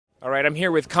All right, I'm here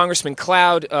with Congressman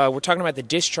Cloud. We're talking about the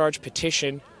discharge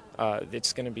petition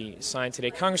that's going to be signed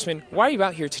today. Congressman, why are you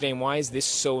out here today, and why is this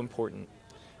so important?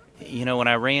 You know, when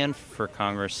I ran for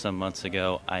Congress some months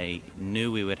ago, I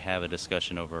knew we would have a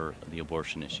discussion over the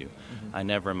abortion issue. I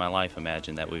never in my life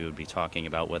imagined that we would be talking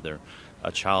about whether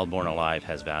a child born alive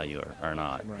has value or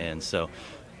not. Right. And so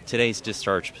today's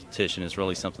discharge petition is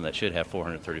really something that should have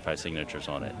 435 signatures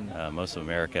on it. Most of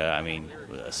America,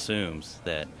 assumes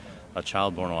that a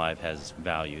child born alive has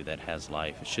value, that has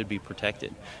life. It should be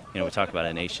protected. You know, we talk about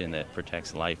a nation that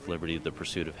protects life, liberty, the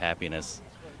pursuit of happiness.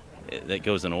 That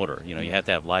goes in order. You know, you have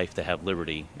to have life to have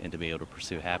liberty and to be able to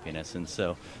pursue happiness. And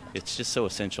so it's just so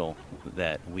essential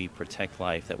that we protect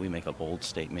life, that we make a bold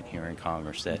statement here in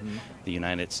Congress that the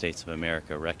United States of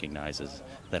America recognizes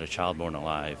that a child born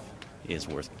alive is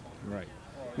worth it. Right.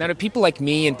 Now, to people like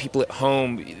me and people at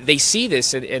home, they see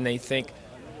this and they think,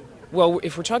 well,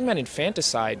 if we're talking about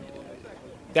infanticide,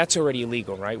 that's already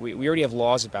illegal, right? We already have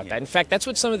laws about that. In fact, that's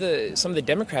what some of the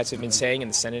Democrats have been saying in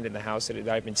the Senate and the House that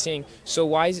I've been seeing. So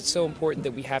why is it so important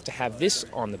that we have to have this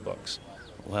on the books?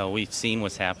 Well, we've seen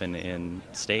what's happened in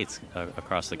states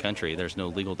across the country. There's no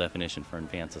legal definition for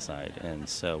infanticide, and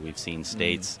so we've seen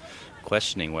states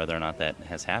questioning whether or not that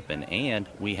has happened. And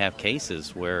we have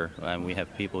cases where we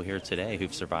have people here today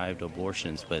who've survived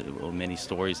abortions, but many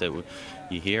stories that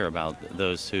you hear about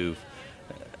those who've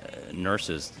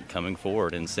nurses coming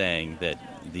forward and saying that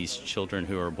these children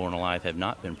who are born alive have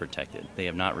not been protected. They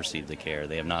have not received the care.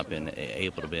 They have not been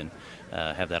able to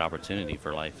have that opportunity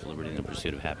for life, liberty, and the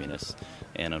pursuit of happiness.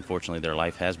 And unfortunately, their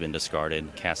life has been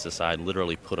discarded, cast aside,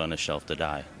 literally put on a shelf to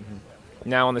die.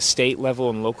 Now, on the state level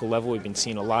and local level, we've been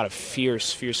seeing a lot of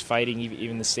fierce fighting,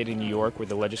 even the state of New York, where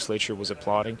the legislature was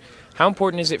applauding. How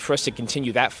important is it for us to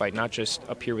continue that fight, not just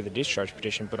up here with the discharge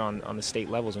petition, but on the state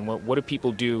levels? And what do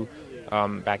people do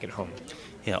back at home?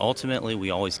 Yeah, ultimately,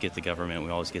 we always get the government, we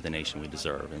always get the nation we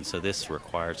deserve. And so this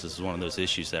is one of those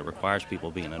issues that requires people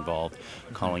being involved,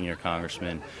 calling your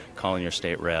congressman, calling your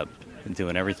state rep, and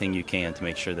doing everything you can to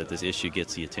make sure that this issue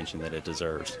gets the attention that it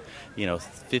deserves. You know,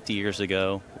 50 years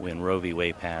ago, when Roe v.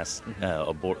 Wade passed,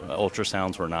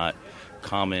 ultrasounds were not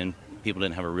common. People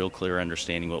didn't have a real clear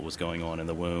understanding what was going on in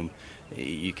the womb.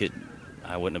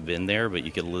 I wouldn't have been there, but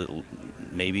you could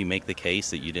maybe make the case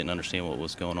that you didn't understand what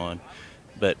was going on.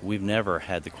 But we've never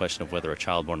had the question of whether a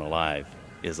child born alive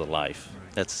is a life.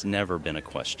 That's never been a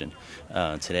question.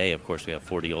 Today, of course, we have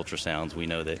 40 ultrasounds. We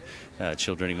know that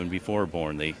children, even before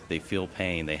born, they feel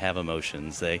pain, they have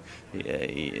emotions. There's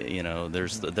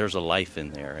a life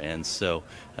in there, and so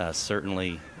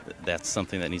certainly that's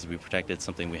something that needs to be protected,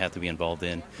 something we have to be involved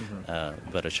in.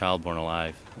 But a child born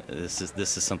alive, this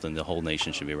is something the whole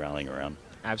nation should be rallying around.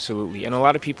 Absolutely. And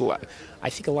I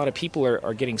think a lot of people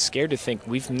are getting scared to think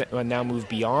we've now moved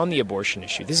beyond the abortion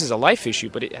issue. This is a life issue,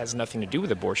 but it has nothing to do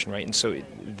with abortion, right? And so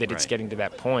it's getting to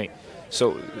that point.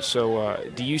 So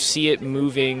do you see it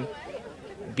moving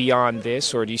beyond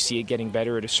this, or do you see it getting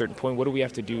better at a certain point? What do we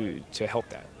have to do to help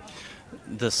that?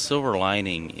 The silver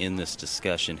lining in this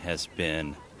discussion has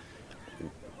been,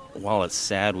 while it's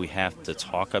sad we have to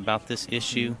talk about this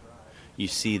issue, you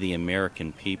see the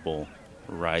American people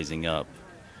rising up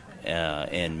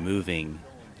and moving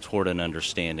toward an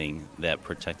understanding that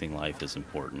protecting life is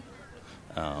important.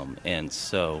 And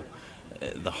so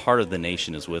the heart of the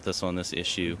nation is with us on this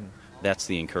issue. That's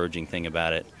the encouraging thing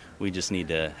about it. We just need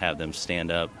to have them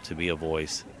stand up, to be a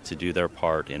voice, to do their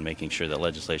part in making sure that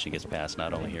legislation gets passed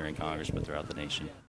not only here in Congress but throughout the nation.